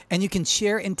and you can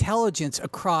share intelligence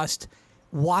across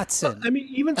Watson, I mean,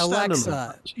 even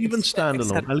Alexa,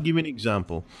 standalone. I'll give you an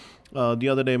example. The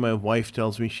other day, my wife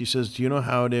tells me, she says, do you know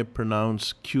how they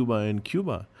pronounce Cuba in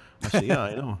Cuba? I say, yeah,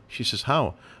 I know. She says,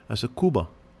 how? I said, Cuba.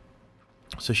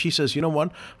 So she says, you know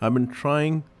what? I've been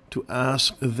trying to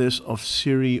ask this of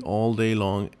Siri all day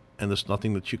long, and there's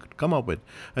nothing that she could come up with.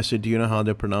 I said, do you know how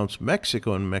they pronounce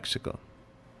Mexico in Mexico?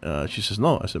 She says,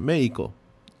 no. I said, Mexico.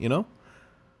 You know?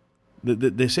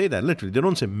 They say that literally. They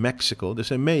don't say Mexico. They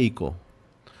say Mexico.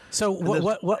 So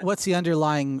what's the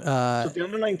underlying? So the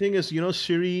underlying thing is,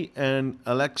 Siri and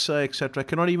Alexa, etc.,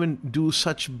 cannot even do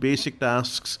such basic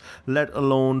tasks, let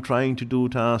alone trying to do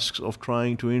tasks of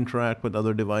trying to interact with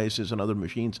other devices and other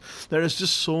machines. There is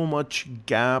just so much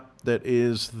gap that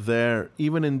is there,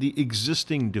 even in the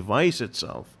existing device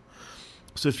itself.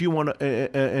 So if you want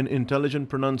an intelligent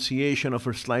pronunciation of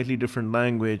a slightly different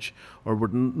language or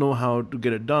would know how to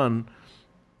get it done,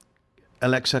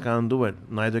 Alexa can't do it.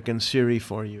 Neither can Siri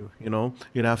for you.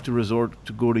 You'd have to resort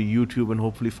to go to YouTube and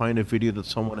hopefully find a video that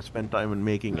someone has spent time in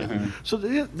making it. So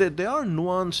there are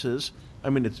nuances. I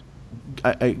mean,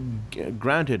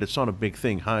 granted, it's not a big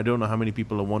thing. I don't know how many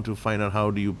people want to find out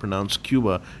how do you pronounce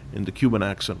Cuba in the Cuban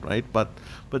accent, right? But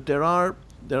there are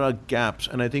gaps,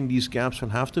 and I think these gaps will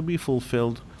have to be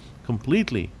fulfilled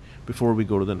completely before we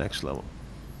go to the next level.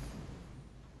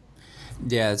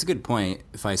 Yeah, that's a good point,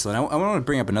 Faisal. And I want to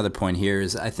bring up another point here.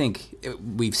 Is I think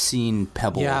we've seen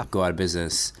Pebble go out of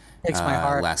business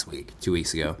last week, 2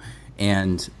 weeks ago,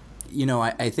 and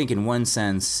I think in one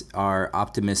sense our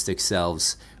optimistic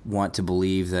selves want to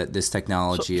believe that this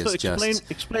technology is explain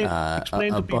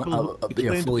to people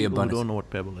who don't know what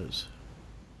Pebble is.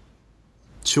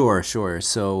 Sure.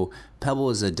 So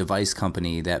Pebble is a device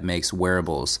company that makes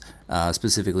wearables.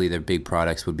 Specifically, their big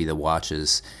products would be the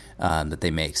watches that they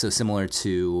make. So similar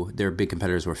to their big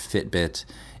competitors were Fitbit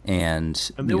and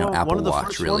they were Apple one of the Watch.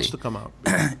 First really, ones to come out.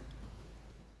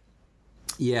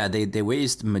 Yeah, they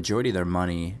raised the majority of their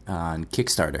money on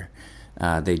Kickstarter.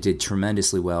 They did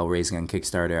tremendously well raising on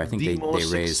Kickstarter. I think they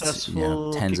raised tens of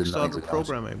millions of dollars.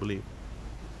 Program, I believe.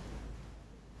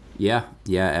 Yeah,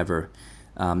 ever.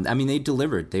 I mean, they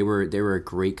delivered. They were a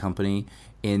great company.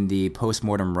 In the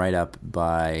postmortem write-up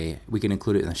we can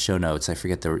include it in the show notes. I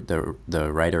forget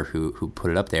the writer who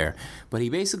put it up there, but he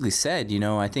basically said,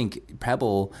 I think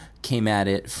Pebble came at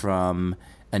it from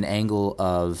an angle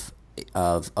of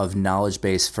knowledge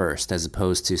base first, as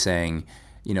opposed to saying,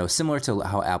 similar to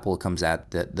how Apple comes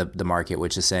at the market,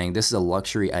 which is saying this is a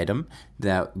luxury item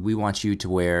that we want you to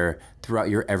wear throughout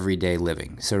your everyday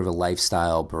living, sort of a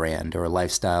lifestyle brand or a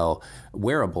lifestyle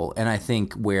wearable. And I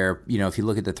think where, if you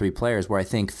look at the three players, where I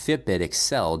think Fitbit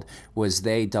excelled was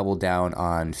they doubled down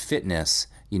on fitness.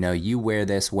 You wear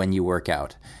this when you work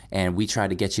out. And we try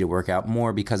to get you to work out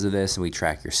more because of this, and we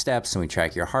track your steps, and we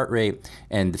track your heart rate.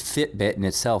 And the Fitbit in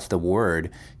itself, the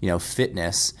word,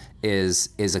 fitness,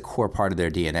 is a core part of their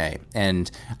DNA.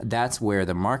 And that's where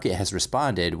the market has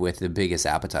responded with the biggest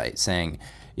appetite, saying,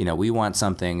 we want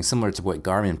something similar to what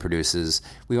Garmin produces.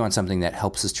 We want something that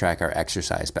helps us track our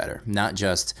exercise better, not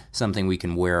just something we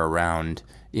can wear around,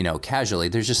 casually.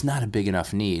 There's just not a big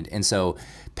enough need. And so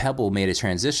Pebble made a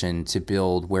transition to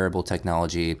build wearable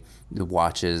technology, the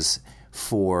watches,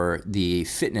 for the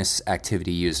fitness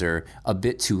activity user a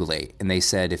bit too late. And they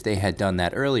said if they had done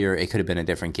that earlier, it could have been a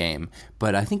different game.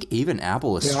 But I think even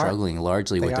Apple is struggling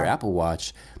largely with their Apple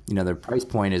Watch. Their price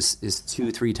point is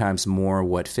 2-3 times more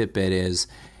what Fitbit is.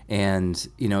 And,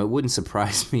 it wouldn't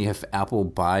surprise me if Apple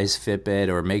buys Fitbit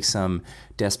or makes some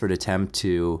desperate attempt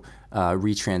to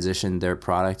retransition their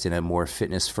product in a more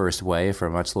fitness-first way for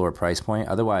a much lower price point.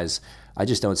 Otherwise, I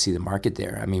just don't see the market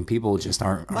there. I mean, people just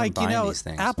aren't buying these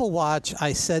things. Apple Watch,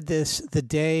 I said this the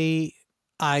day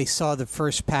I saw the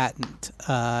first patent,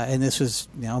 and this was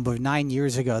about 9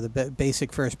 years ago, the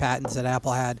basic first patents that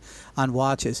Apple had on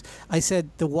watches. I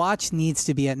said the watch needs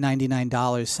to be at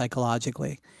 $99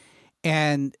 psychologically.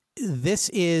 And this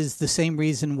is the same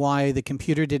reason why the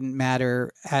computer didn't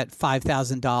matter at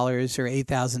 $5,000 or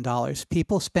 $8,000.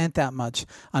 People spent that much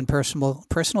on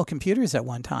personal computers at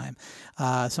one time.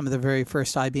 Some of the very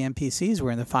first IBM PCs were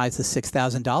in the $5,000 to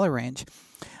 $6,000 range.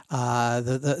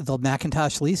 The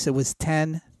Macintosh Lisa was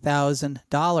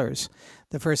 $10,000.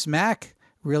 The first Mac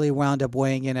really wound up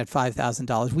weighing in at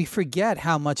 $5,000. We forget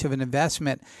how much of an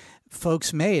investment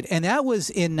folks made, and that was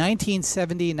in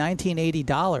 1970, 1980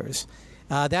 dollars.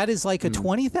 That is like a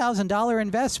 $20,000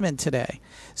 investment today.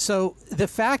 So the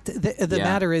fact the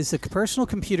matter is the personal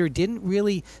computer didn't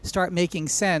really start making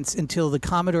sense until the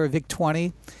Commodore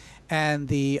VIC-20 and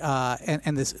the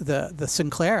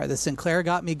Sinclair. The Sinclair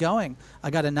got me going.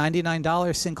 I got a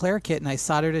 $99 Sinclair kit and I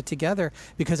soldered it together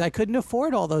because I couldn't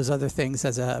afford all those other things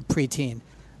as a preteen.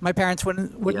 My parents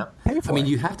wouldn't pay for it. I mean,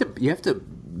 you have to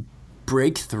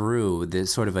break through the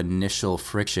sort of initial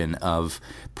friction of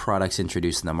products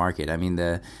introduced in the market. I mean,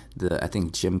 I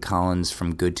think Jim Collins'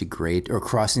 From Good to Great or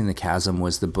Crossing the Chasm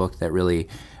was the book that really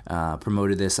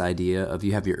promoted this idea of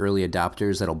you have your early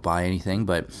adopters that'll buy anything,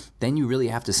 but then you really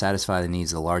have to satisfy the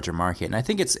needs of the larger market. And I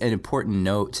think it's an important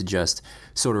note to just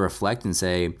sort of reflect and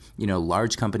say,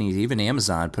 large companies, even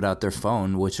Amazon, put out their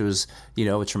phone, which was,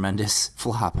 a tremendous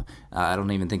flop. I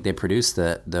don't even think they produce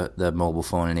the mobile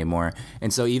phone anymore.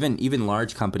 And so even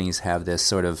large companies have this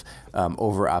sort of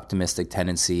over-optimistic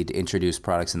tendency to introduce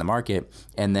products in the market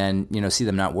and then, see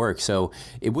them not work. So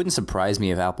it wouldn't surprise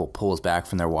me if Apple pulls back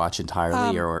from their watch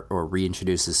entirely or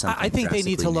reintroduces something. I think they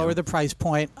need to lower the price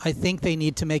point. I think they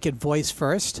need to make it voice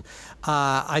first.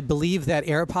 I believe that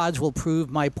AirPods will prove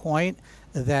my point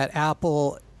that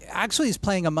Apple actually is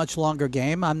playing a much longer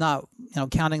game. I'm not,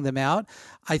 counting them out.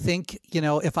 I think,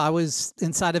 if I was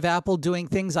inside of Apple doing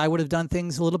things, I would have done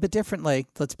things a little bit differently.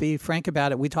 Let's be frank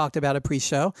about it. We talked about it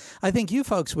pre-show. I think you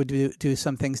folks would do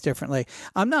some things differently.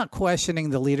 I'm not questioning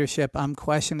the leadership. I'm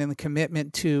questioning the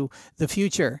commitment to the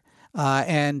future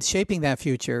and shaping that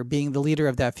future, being the leader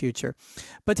of that future.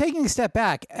 But taking a step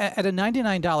back, at a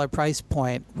 $99 price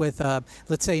point with,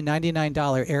 let's say, $99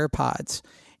 AirPods,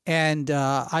 and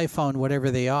iPhone, whatever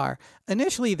they are.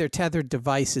 Initially, they're tethered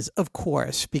devices, of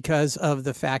course, because of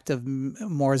the fact of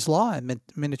Moore's law and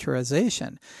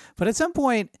miniaturization. But at some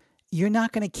point, you're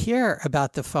not going to care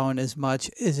about the phone as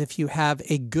much as if you have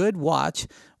a good watch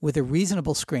with a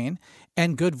reasonable screen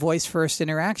and good voice-first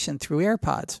interaction through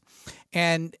AirPods.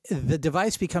 And the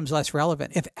device becomes less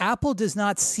relevant. If Apple does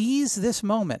not seize this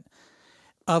moment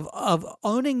of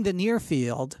owning the near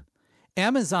field,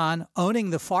 Amazon owning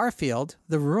the far field,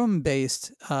 the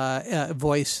room-based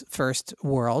voice-first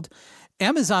world,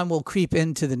 Amazon will creep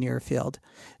into the near field.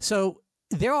 So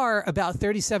there are about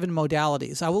 37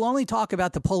 modalities. I will only talk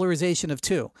about the polarization of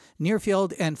two, near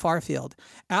field and far field.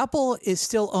 Apple is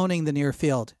still owning the near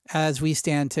field as we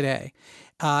stand today.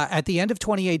 At the end of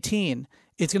 2018,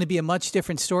 it's going to be a much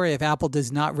different story if Apple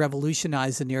does not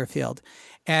revolutionize the near field.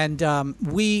 And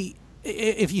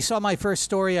if you saw my first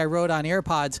story I wrote on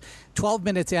AirPods 12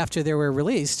 minutes after they were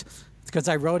released, because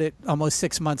I wrote it almost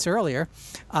 6 months earlier.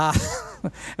 I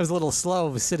was a little slow. I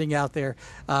was sitting out there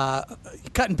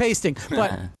cut and pasting.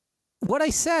 But what I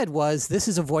said was, this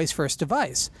is a voice-first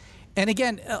device. And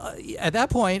again, at that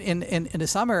point in the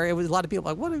summer, it was a lot of people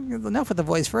like, "What? Enough with the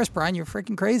voice first, Brian. You're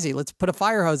freaking crazy. Let's put a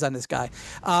fire hose on this guy."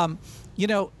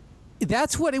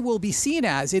 That's what it will be seen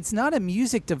as. It's not a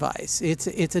music device.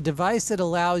 It's a device that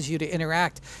allows you to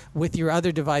interact with your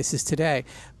other devices today.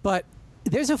 But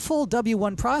there's a full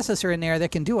W1 processor in there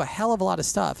that can do a hell of a lot of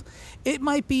stuff. It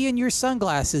might be in your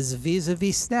sunglasses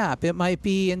vis-a-vis Snap. It might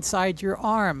be inside your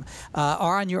arm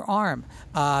or on your arm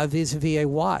vis-a-vis a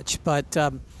watch. But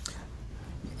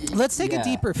let's take a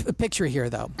deeper picture here,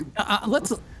 though.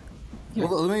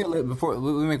 Well, let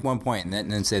me make one point and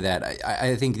then say that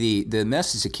I think the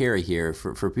message to carry here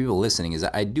for people listening is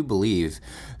I do believe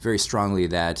very strongly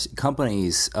that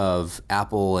companies of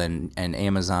Apple and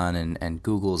Amazon and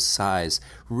Google's size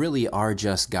really are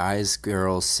just guys,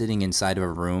 girls sitting inside of a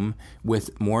room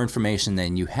with more information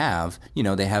than you have.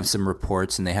 They have some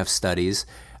reports and they have studies.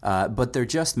 but they're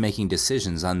just making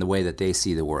decisions on the way that they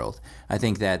see the world. I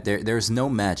think that there's no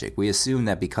magic. We assume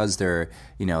that because they're,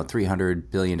 $300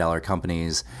 billion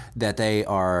companies, that they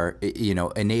are,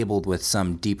 enabled with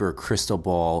some deeper crystal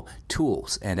ball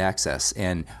tools and access.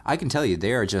 And I can tell you,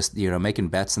 they are just, making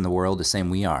bets in the world the same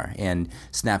we are. And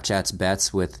Snapchat's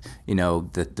bets with,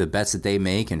 the bets that they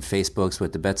make, and Facebook's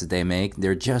with the bets that they make.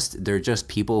 They're just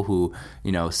people who,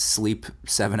 sleep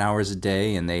 7 hours a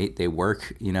day, and they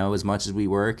work, as much as we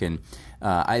work. And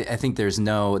I think there's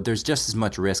just as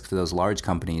much risk for those large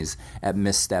companies at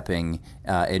misstepping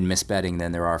and misbetting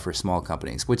than there are for small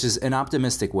companies, which is an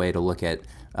optimistic way to look at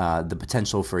the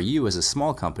potential for you as a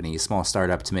small company, a small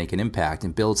startup, to make an impact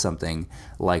and build something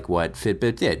like what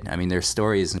Fitbit did. I mean, their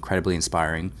story is incredibly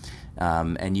inspiring.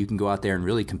 And you can go out there and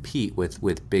really compete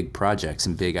with big projects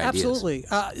and big ideas. Absolutely.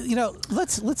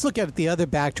 Let's look at the other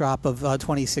backdrop of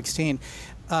 2016.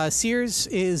 Sears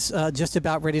is just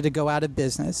about ready to go out of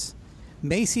business.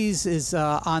 Macy's is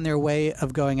on their way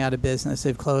of going out of business.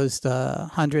 They've closed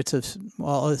hundreds of,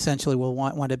 essentially will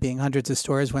wind up being hundreds of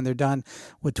stores when they're done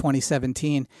with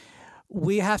 2017.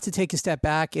 We have to take a step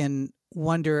back and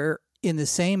wonder, in the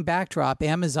same backdrop,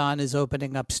 Amazon is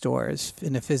opening up stores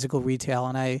in the physical retail,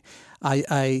 and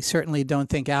I certainly don't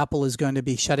think Apple is going to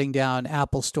be shutting down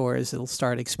Apple stores. It'll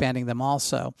start expanding them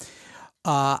also.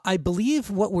 I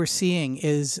believe what we're seeing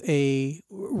is a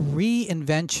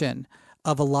reinvention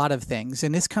of a lot of things.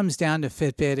 And this comes down to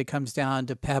Fitbit, it comes down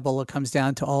to Pebble, it comes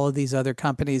down to all of these other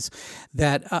companies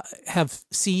that have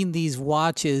seen these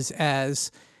watches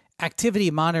as activity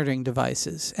monitoring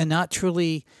devices and not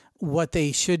truly what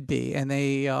they should be. And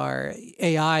they are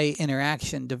AI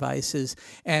interaction devices,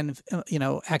 and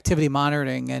activity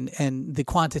monitoring and the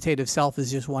quantitative self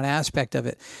is just one aspect of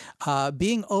it.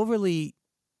 Being overly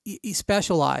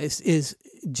specialized is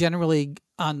generally,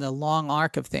 on the long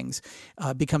arc of things,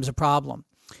 becomes a problem.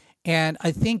 And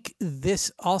I think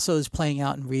this also is playing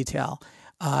out in retail.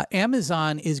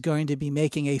 Amazon is going to be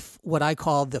making what I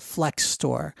call the flex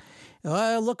store.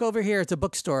 Look over here, it's a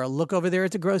bookstore. Look over there,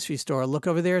 it's a grocery store. Look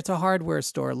over there, it's a hardware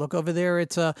store. Look over there,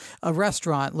 it's a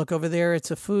restaurant. Look over there, it's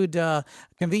a food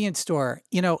convenience store.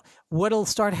 What'll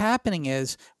start happening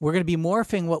is we're going to be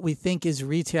morphing what we think is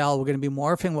retail. We're going to be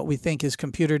morphing what we think is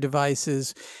computer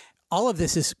devices. All of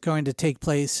this is going to take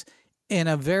place in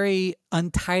a very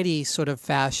untidy sort of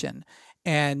fashion.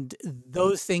 And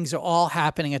those things are all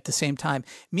happening at the same time.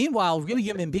 Meanwhile, real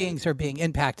human beings are being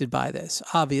impacted by this,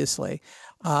 obviously.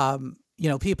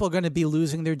 People are going to be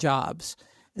losing their jobs.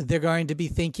 They're going to be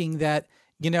thinking that,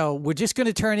 we're just going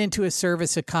to turn into a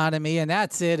service economy and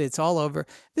that's it. It's all over.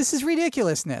 This is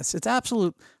ridiculousness. It's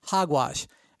absolute hogwash.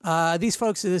 These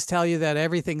folks just tell you that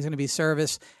everything's going to be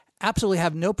service. Absolutely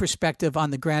have no perspective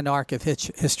on the grand arc of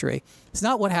history. It's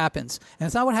not what happens. And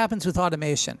it's not what happens with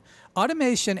automation.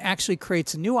 Automation actually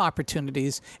creates new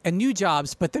opportunities and new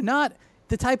jobs, but they're not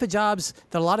the type of jobs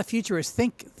that a lot of futurists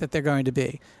think that they're going to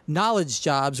be. Knowledge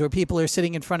jobs where people are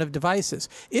sitting in front of devices.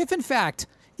 If, in fact,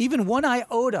 even one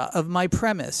iota of my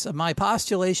premise, of my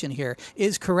postulation here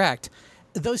is correct,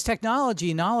 those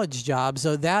technology knowledge jobs,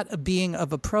 so that being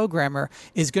of a programmer,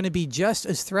 is going to be just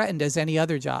as threatened as any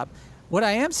other job. What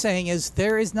I am saying is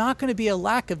there is not going to be a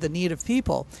lack of the need of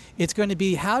people. It's going to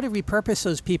be how to repurpose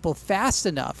those people fast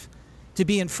enough to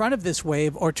be in front of this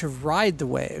wave or to ride the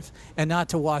wave and not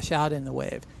to wash out in the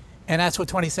wave. And that's what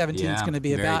 2017 is going to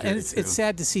be about. And it's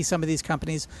sad to see some of these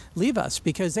companies leave us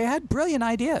because they had brilliant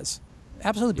ideas,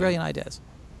 absolutely brilliant ideas.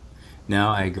 No,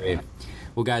 I agree.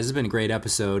 Well, guys, this has been a great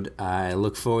episode. I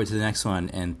look forward to the next one,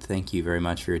 and thank you very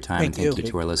much for your time. Thank you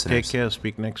to our listeners. Take care.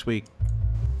 Speak next week.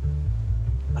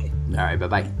 Bye. All right,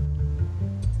 bye-bye.